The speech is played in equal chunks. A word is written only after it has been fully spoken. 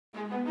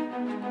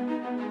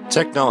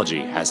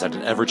Technology has had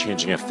an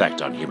ever-changing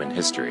effect on human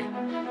history.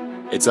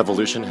 Its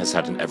evolution has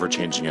had an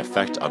ever-changing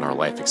effect on our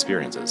life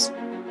experiences.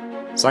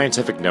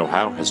 Scientific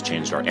know-how has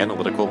changed our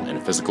analytical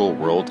and physical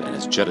world and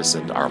has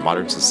jettisoned our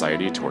modern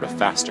society toward a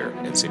faster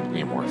and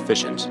seemingly more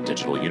efficient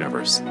digital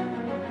universe.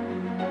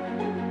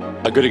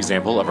 A good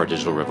example of our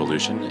digital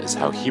revolution is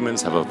how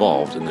humans have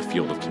evolved in the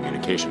field of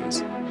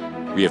communications.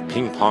 We have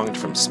ping-ponged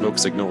from smoke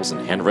signals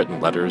and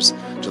handwritten letters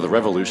to the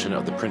revolution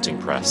of the printing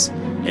press,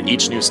 and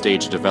each new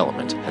stage of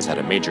development has had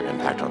a major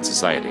impact on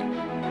society.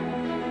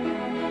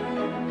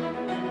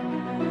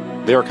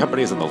 There are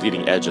companies on the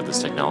leading edge of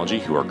this technology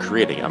who are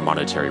creating a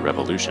monetary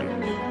revolution.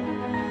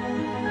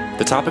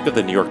 The topic of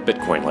the New York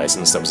Bitcoin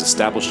license that was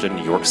established in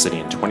New York City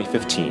in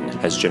 2015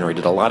 has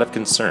generated a lot of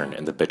concern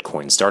in the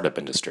Bitcoin startup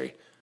industry.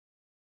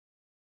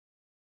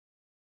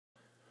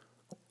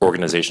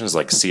 Organizations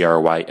like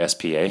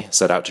CRY-SPA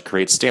set out to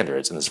create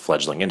standards in this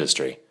fledgling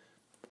industry.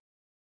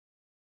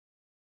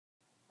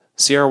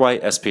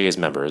 CRY-SPA's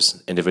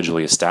members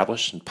individually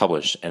establish,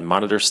 publish, and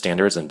monitor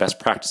standards and best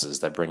practices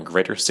that bring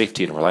greater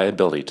safety and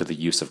reliability to the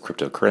use of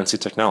cryptocurrency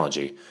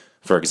technology,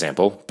 for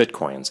example,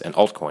 bitcoins and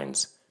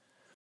altcoins.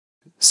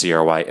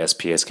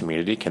 CRY-SPA's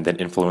community can then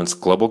influence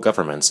global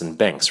governments and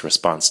banks'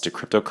 response to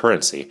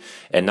cryptocurrency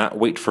and not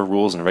wait for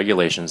rules and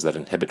regulations that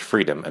inhibit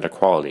freedom and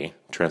equality,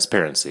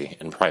 transparency,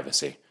 and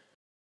privacy.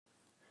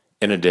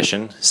 In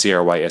addition,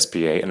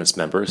 CRY-SPA and its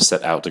members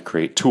set out to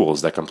create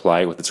tools that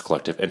comply with its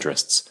collective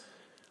interests,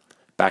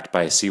 backed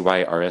by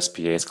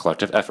CRY-SPA's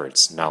collective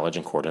efforts, knowledge,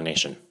 and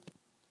coordination.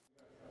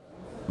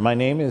 My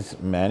name is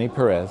Manny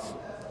Perez,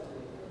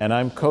 and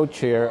I'm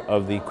co-chair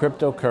of the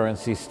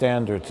Cryptocurrency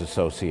Standards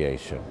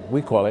Association.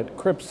 We call it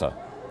CRIPSA.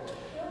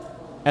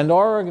 And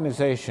our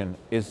organization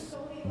is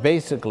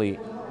basically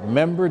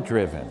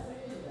member-driven,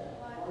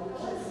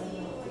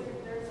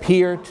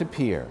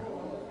 peer-to-peer.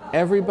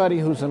 Everybody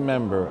who's a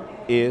member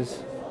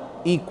is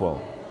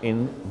equal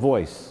in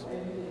voice.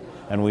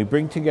 And we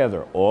bring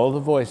together all the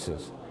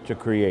voices to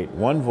create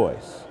one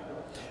voice.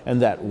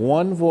 And that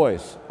one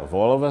voice of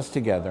all of us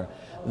together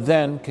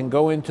then can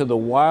go into the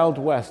wild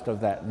west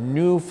of that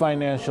new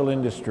financial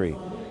industry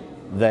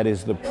that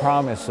is the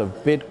promise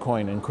of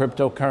Bitcoin and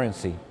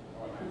cryptocurrency.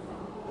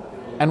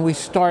 And we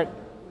start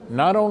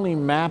not only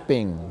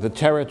mapping the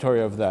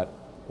territory of that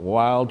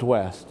wild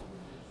west,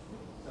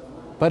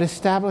 but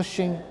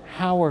establishing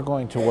how we're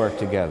going to work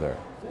together,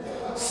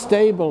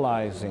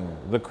 stabilizing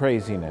the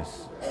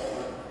craziness,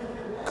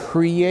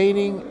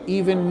 creating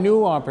even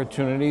new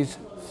opportunities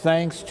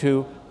thanks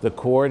to the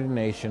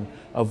coordination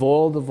of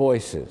all the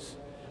voices,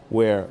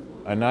 where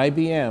an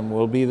IBM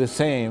will be the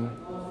same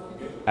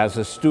as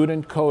a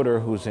student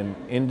coder who's in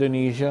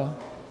Indonesia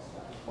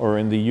or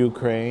in the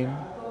Ukraine,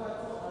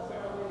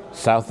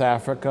 South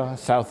Africa,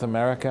 South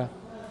America,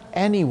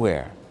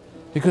 anywhere.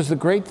 Because the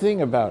great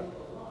thing about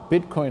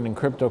Bitcoin and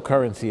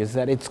cryptocurrency is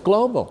that it's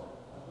global.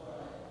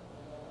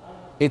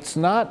 It's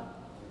not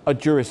a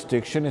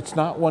jurisdiction, it's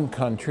not one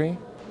country,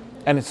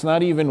 and it's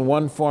not even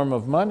one form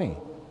of money.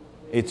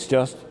 It's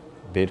just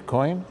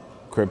Bitcoin,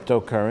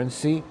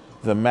 cryptocurrency,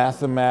 the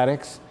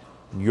mathematics,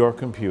 your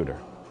computer.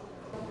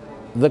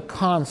 The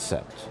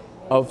concept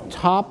of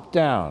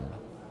top-down,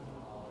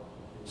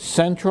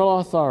 central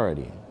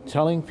authority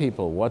telling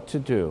people what to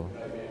do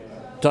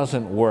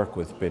doesn't work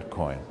with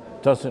Bitcoin,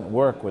 doesn't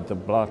work with the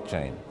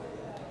blockchain.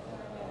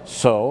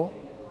 So,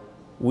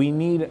 we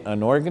need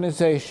an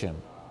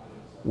organization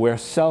where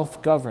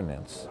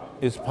self-governance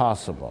is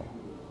possible.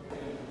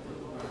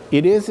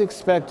 It is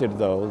expected,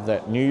 though,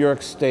 that New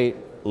York State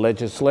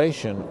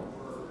legislation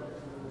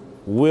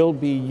will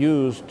be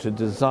used to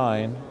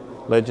design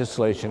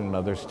legislation in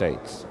other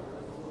states.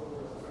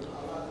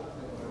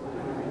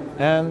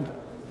 And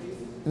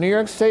New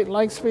York State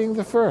likes being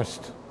the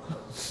first,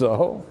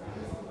 so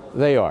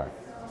they are.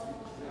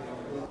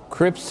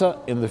 CRIPSA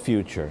in the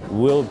future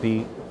will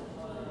be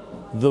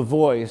the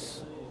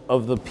voice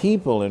of the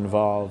people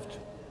involved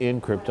in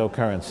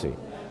cryptocurrency.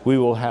 We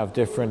will have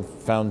different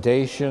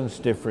foundations,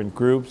 different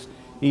groups,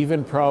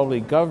 even probably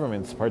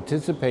governments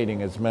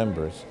participating as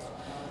members.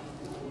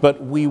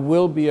 But we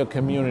will be a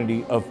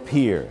community of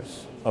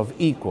peers, of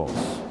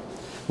equals.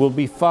 We'll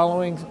be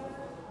following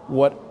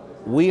what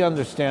we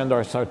understand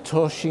are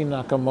Satoshi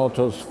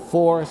Nakamoto's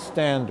 4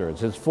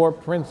 standards, his 4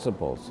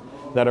 principles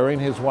that are in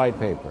his white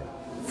paper.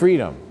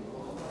 Freedom.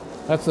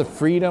 That's the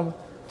freedom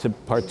to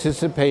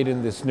participate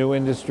in this new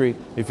industry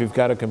if you've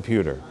got a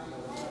computer.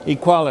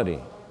 Equality.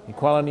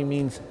 Equality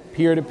means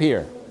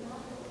peer-to-peer.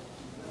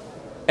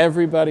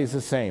 Everybody's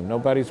the same.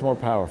 Nobody's more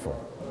powerful.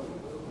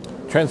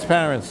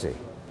 Transparency.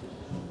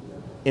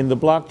 In the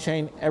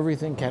blockchain,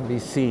 everything can be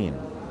seen.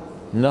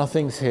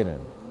 Nothing's hidden.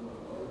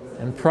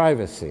 And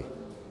privacy.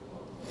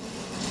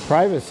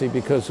 Privacy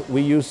because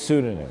we use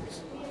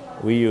pseudonyms.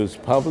 We use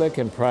public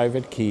and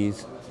private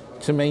keys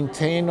to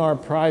maintain our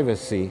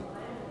privacy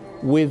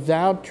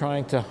without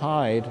trying to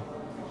hide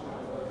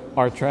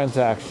our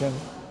transaction.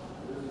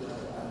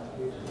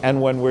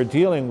 And when we're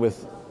dealing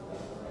with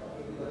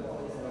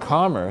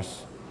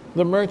commerce,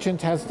 the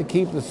merchant has to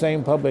keep the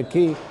same public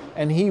key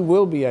and he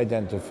will be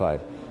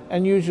identified.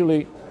 And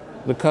usually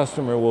the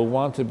customer will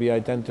want to be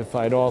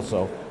identified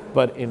also,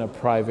 but in a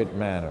private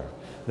manner.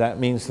 That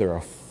means there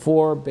are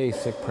 4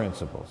 basic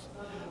principles.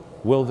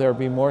 Will there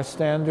be more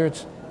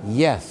standards?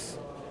 Yes,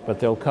 but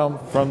they'll come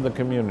from the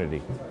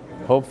community,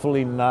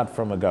 hopefully not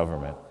from a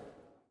government.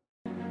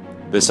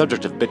 The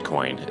subject of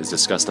Bitcoin is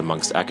discussed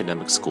amongst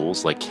academic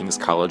schools like King's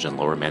College in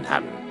Lower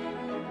Manhattan.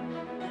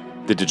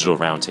 The Digital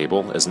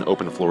Roundtable is an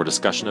open-floor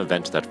discussion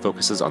event that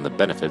focuses on the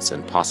benefits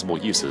and possible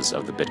uses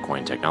of the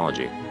Bitcoin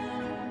technology.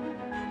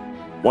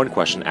 One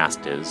question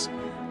asked is,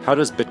 how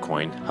does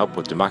Bitcoin help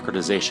with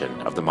democratization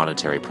of the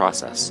monetary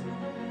process?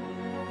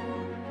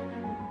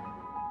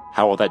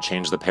 How will that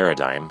change the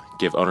paradigm,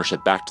 give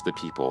ownership back to the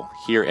people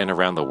here and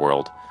around the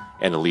world,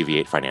 and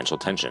alleviate financial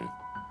tension?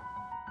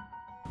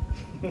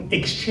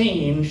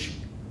 Exchange,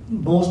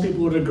 most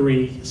people would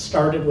agree,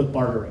 started with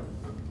bartering.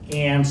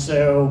 And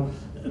so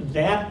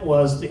that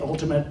was the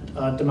ultimate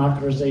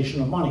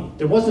democratization of money.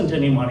 There wasn't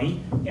any money,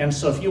 and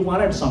so if you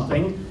wanted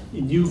something,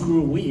 you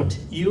grew wheat,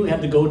 you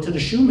had to go to the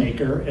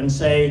shoemaker and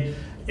say,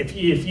 if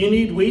you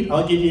need wheat,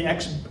 I'll give you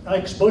X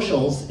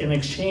bushels. In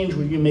exchange,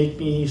 will you make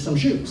me some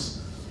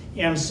shoes?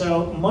 And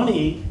so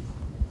money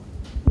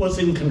was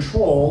in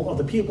control of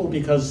the people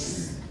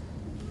because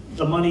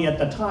the money at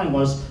the time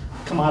was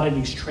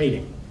commodities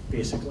trading,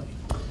 basically.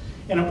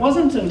 And it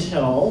wasn't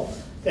until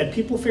that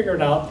people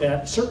figured out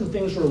that certain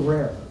things were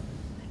rare.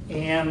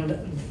 And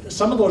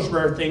some of those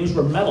rare things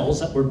were metals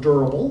that were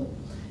durable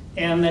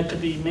and that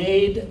could be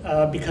made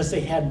because they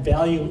had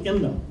value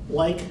in them,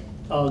 like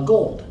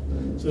gold.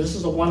 So this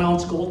is a 1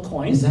 ounce gold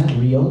coin. Is that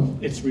real?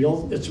 It's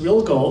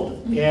real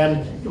gold.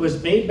 And it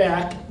was made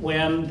back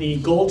when the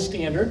gold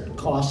standard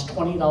cost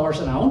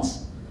 $20 an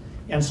ounce.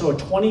 And so a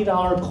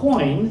 $20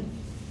 coin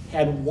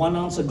had 1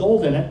 ounce of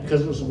gold in it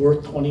because it was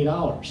worth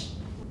 $20.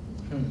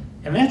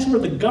 And that's where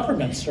the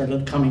government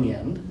started coming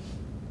in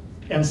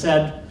and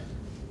said,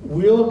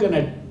 we're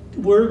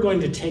going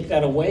to take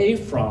that away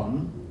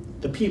from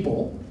the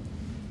people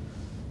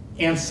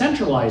and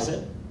centralize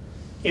it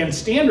and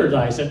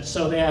standardize it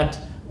so that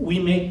we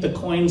make the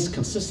coins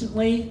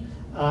consistently.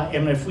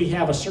 And if we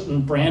have a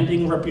certain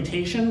branding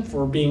reputation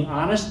for being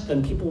honest,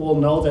 then people will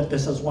know that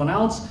this is 1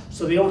 ounce,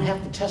 so they don't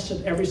have to test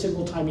it every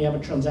single time you have a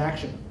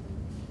transaction.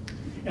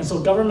 And so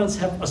governments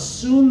have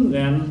assumed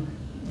then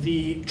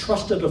the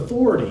trusted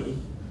authority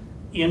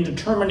in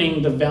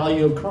determining the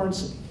value of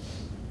currency.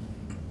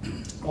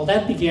 Well,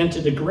 that began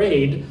to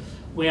degrade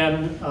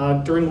when,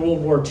 during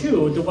World War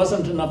II, there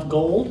wasn't enough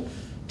gold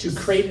to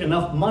create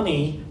enough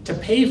money to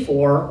pay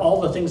for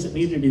all the things that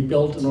needed to be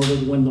built in order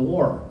to win the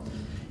war.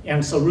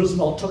 And so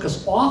Roosevelt took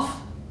us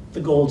off the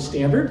gold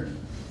standard,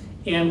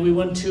 and we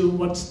went to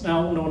what's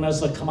now known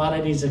as the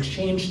commodities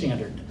exchange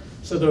standard.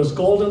 So there was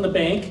gold in the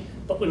bank,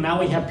 but now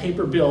we have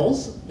paper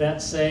bills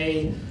that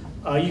say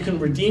you can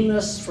redeem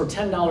this for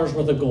 $10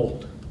 worth of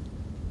gold.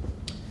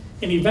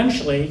 And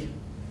eventually,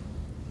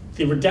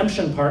 the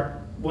redemption part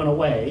went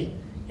away,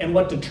 and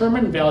what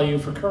determined value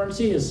for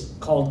currency is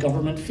called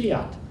government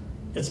fiat.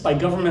 It's by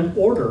government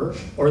order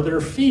or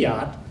their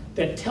fiat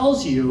that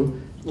tells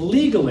you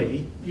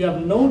legally you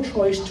have no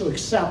choice to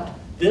accept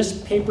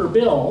this paper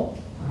bill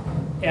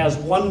as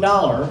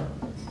 $1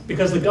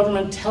 because the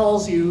government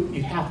tells you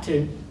you have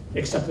to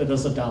accept it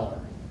as $1.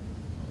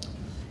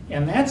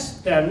 And that's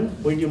then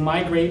when you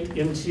migrate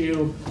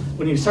into,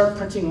 when you start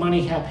printing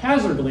money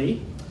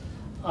haphazardly,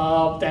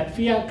 that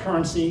fiat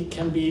currency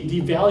can be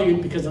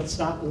devalued because it's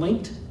not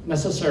linked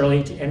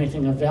necessarily to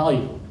anything of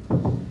value.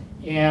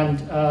 And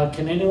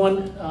can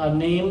anyone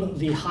name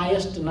the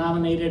highest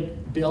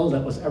denominated bill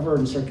that was ever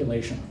in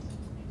circulation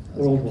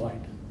worldwide?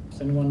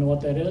 Does anyone know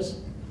what that is?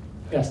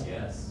 Yes.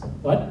 Yes.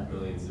 What?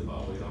 Million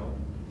Zimbabwe dollars.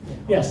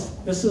 Yes,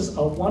 this is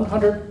a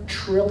 $100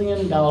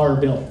 trillion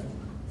bill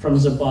from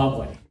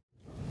Zimbabwe.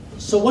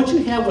 So what you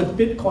have with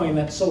Bitcoin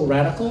that's so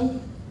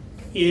radical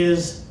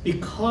is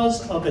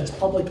because of its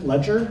public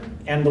ledger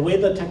and the way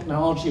the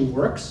technology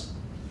works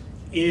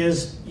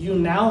is you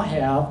now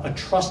have a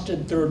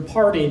trusted third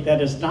party that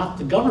is not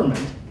the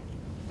government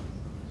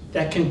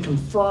that can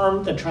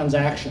confirm the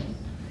transaction.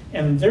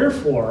 And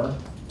therefore,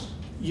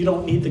 you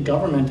don't need the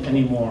government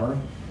anymore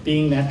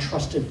being that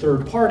trusted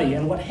third party.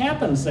 And what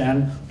happens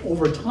then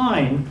over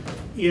time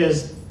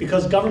is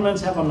because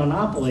governments have a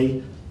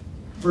monopoly,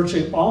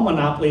 virtually all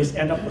monopolies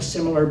end up with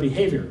similar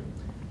behavior.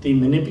 They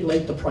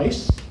manipulate the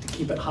price to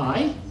keep it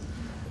high.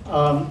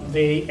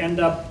 They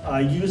end up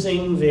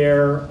using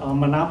their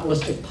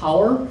monopolistic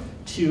power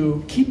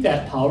to keep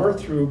that power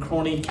through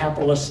crony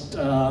capitalist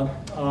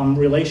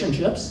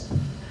relationships.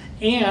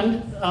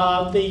 And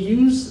they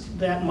use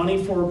that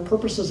money for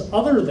purposes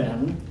other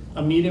than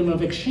a medium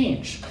of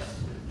exchange.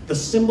 The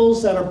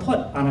symbols that are put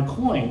on a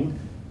coin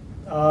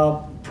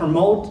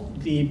promote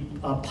the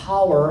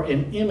power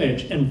and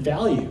image and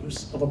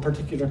values of a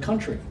particular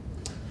country.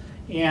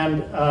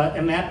 And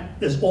that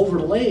is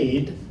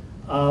overlaid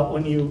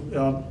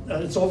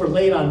it's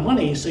overlaid on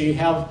money, so you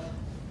have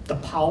the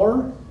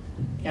power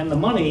and the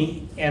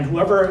money, and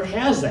whoever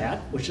has that,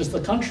 which is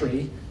the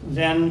country,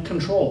 then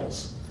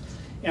controls.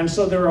 And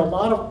so there are a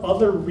lot of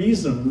other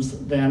reasons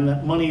then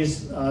that money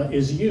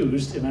is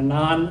used in a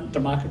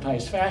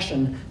non-democratized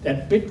fashion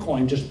that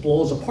Bitcoin just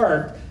blows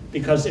apart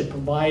because it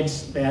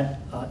provides that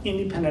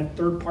independent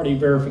third-party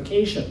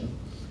verification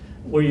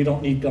where you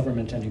don't need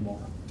government anymore.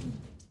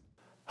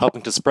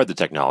 Helping to spread the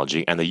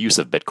technology and the use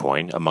of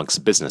Bitcoin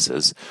amongst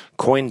businesses,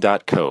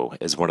 Coin.co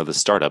is one of the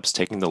startups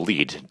taking the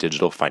lead in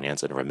digital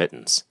finance and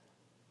remittance.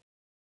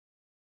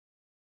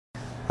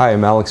 Hi,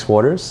 I'm Alex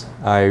Waters.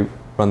 I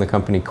run the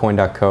company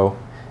Coin.co,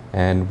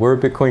 and we're a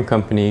Bitcoin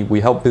company. We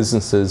help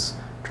businesses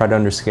try to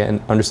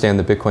understand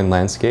the Bitcoin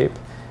landscape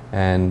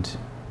and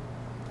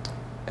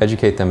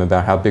educate them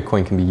about how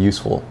Bitcoin can be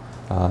useful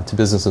to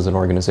businesses and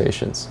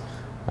organizations.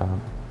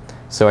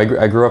 So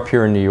I grew up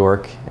here in New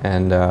York,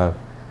 and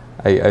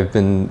I've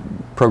been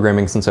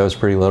programming since I was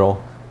pretty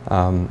little.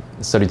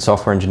 Studied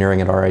software engineering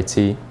at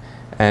RIT,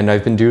 and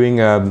I've been doing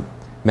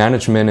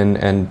management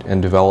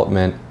and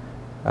development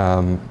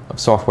of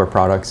software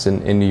products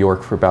in New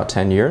York for about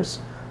 10 years.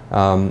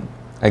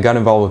 I got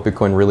involved with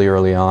Bitcoin really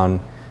early on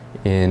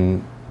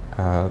in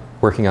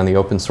working on the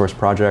open source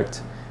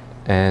project,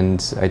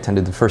 and I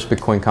attended the first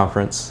Bitcoin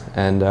conference,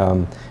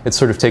 and it's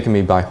sort of taken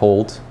me by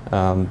hold.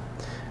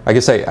 I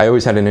guess I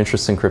always had an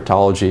interest in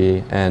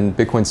cryptology, and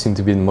Bitcoin seemed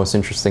to be the most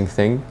interesting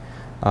thing.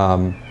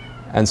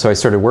 And so I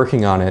started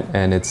working on it,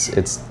 and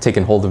it's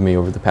taken hold of me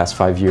over the past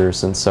 5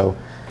 years, and so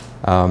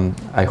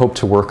I hope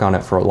to work on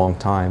it for a long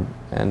time,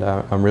 and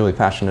I'm really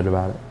passionate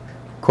about it.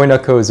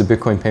 Coin.co is a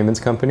Bitcoin payments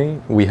company.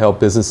 We help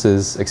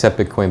businesses accept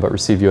Bitcoin but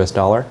receive US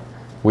dollar.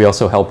 We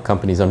also help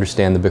companies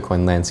understand the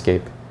Bitcoin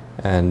landscape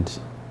and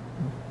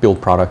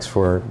build products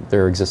for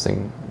their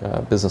existing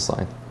business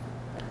line.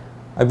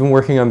 I've been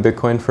working on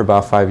Bitcoin for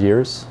about 5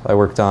 years. I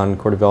worked on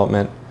core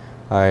development.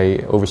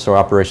 I oversaw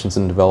operations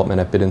and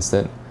development at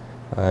BitInstant.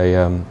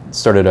 I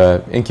started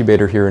an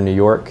incubator here in New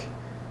York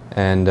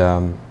and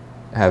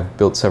have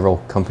built several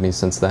companies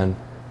since then,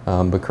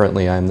 but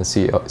currently I'm the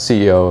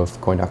CEO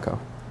of Coin.co.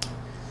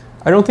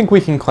 I don't think we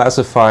can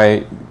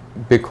classify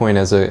Bitcoin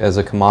as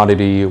a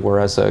commodity or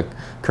as a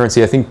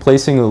currency. I think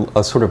placing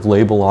a sort of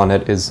label on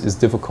it is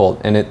difficult,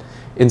 and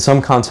in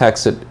some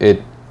contexts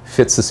it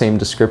fits the same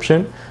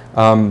description,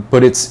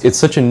 but it's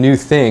such a new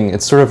thing.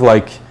 It's sort of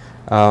like,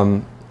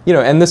 and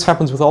this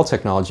happens with all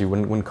technology.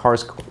 When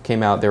cars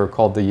came out, they were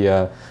called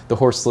the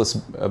horseless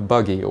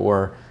buggy,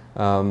 or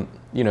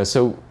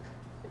so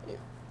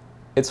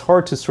it's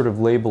hard to sort of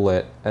label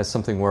it as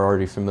something we're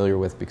already familiar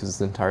with because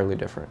it's entirely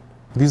different.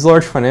 These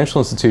large financial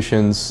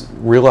institutions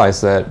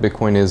realize that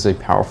Bitcoin is a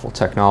powerful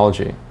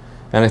technology,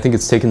 and I think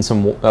it's taken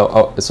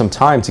some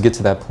time to get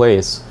to that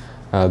place.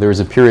 There was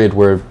a period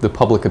where the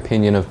public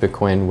opinion of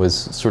Bitcoin was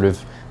sort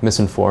of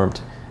misinformed,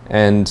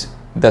 and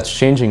that's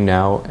changing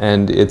now,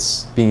 and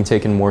it's being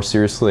taken more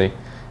seriously.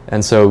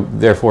 And so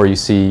therefore you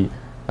see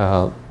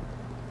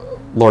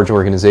large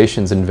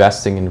organizations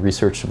investing in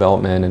research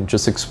development and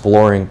just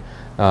exploring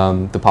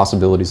the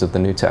possibilities of the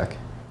new tech.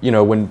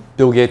 When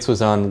Bill Gates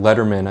was on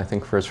Letterman, I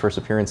think for his first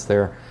appearance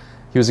there,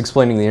 he was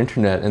explaining the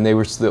internet, and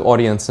the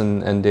audience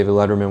and David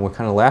Letterman were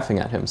kind of laughing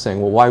at him, saying,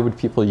 well, why aren't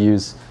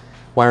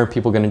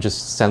people going to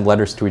just send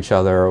letters to each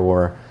other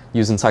or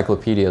use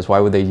encyclopedias? Why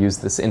would they use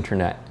this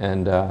internet?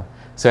 And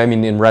so I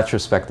mean, in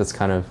retrospect, that's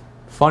kind of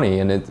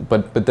funny,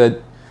 but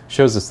that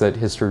shows us that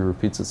history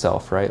repeats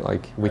itself, right?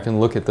 Like, we can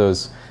look at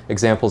those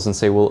examples and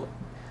say, well,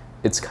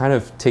 it's kind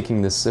of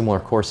taking this similar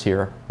course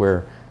here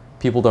where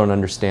people don't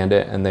understand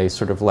it and they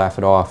sort of laugh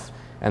it off,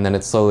 and then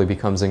it slowly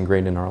becomes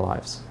ingrained in our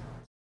lives.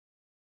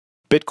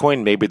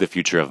 Bitcoin may be the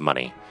future of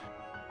money.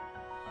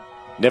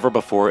 Never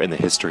before in the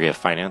history of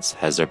finance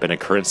has there been a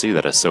currency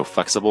that is so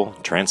flexible,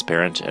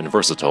 transparent, and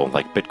versatile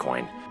like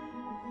Bitcoin.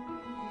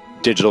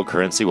 Digital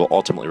currency will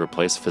ultimately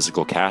replace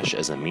physical cash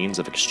as a means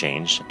of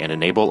exchange and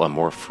enable a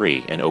more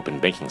free and open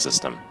banking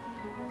system.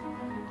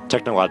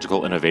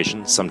 Technological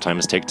innovations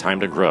sometimes take time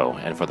to grow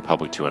and for the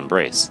public to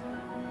embrace.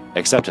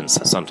 Acceptance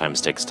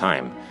sometimes takes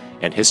time,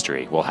 and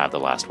history will have the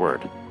last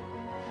word.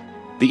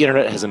 The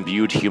internet has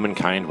imbued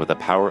humankind with the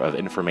power of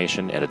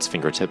information at its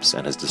fingertips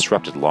and has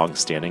disrupted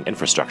long-standing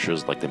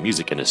infrastructures like the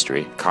music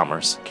industry,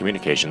 commerce,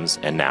 communications,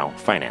 and now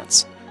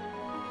finance.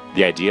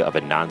 The idea of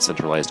a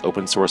non-centralized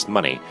open-source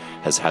money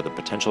has had the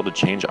potential to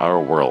change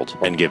our world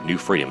and give new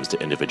freedoms to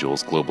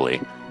individuals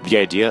globally. The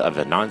idea of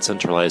a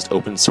non-centralized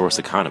open-source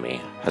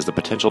economy has the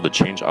potential to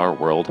change our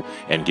world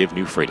and give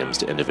new freedoms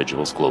to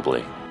individuals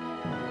globally.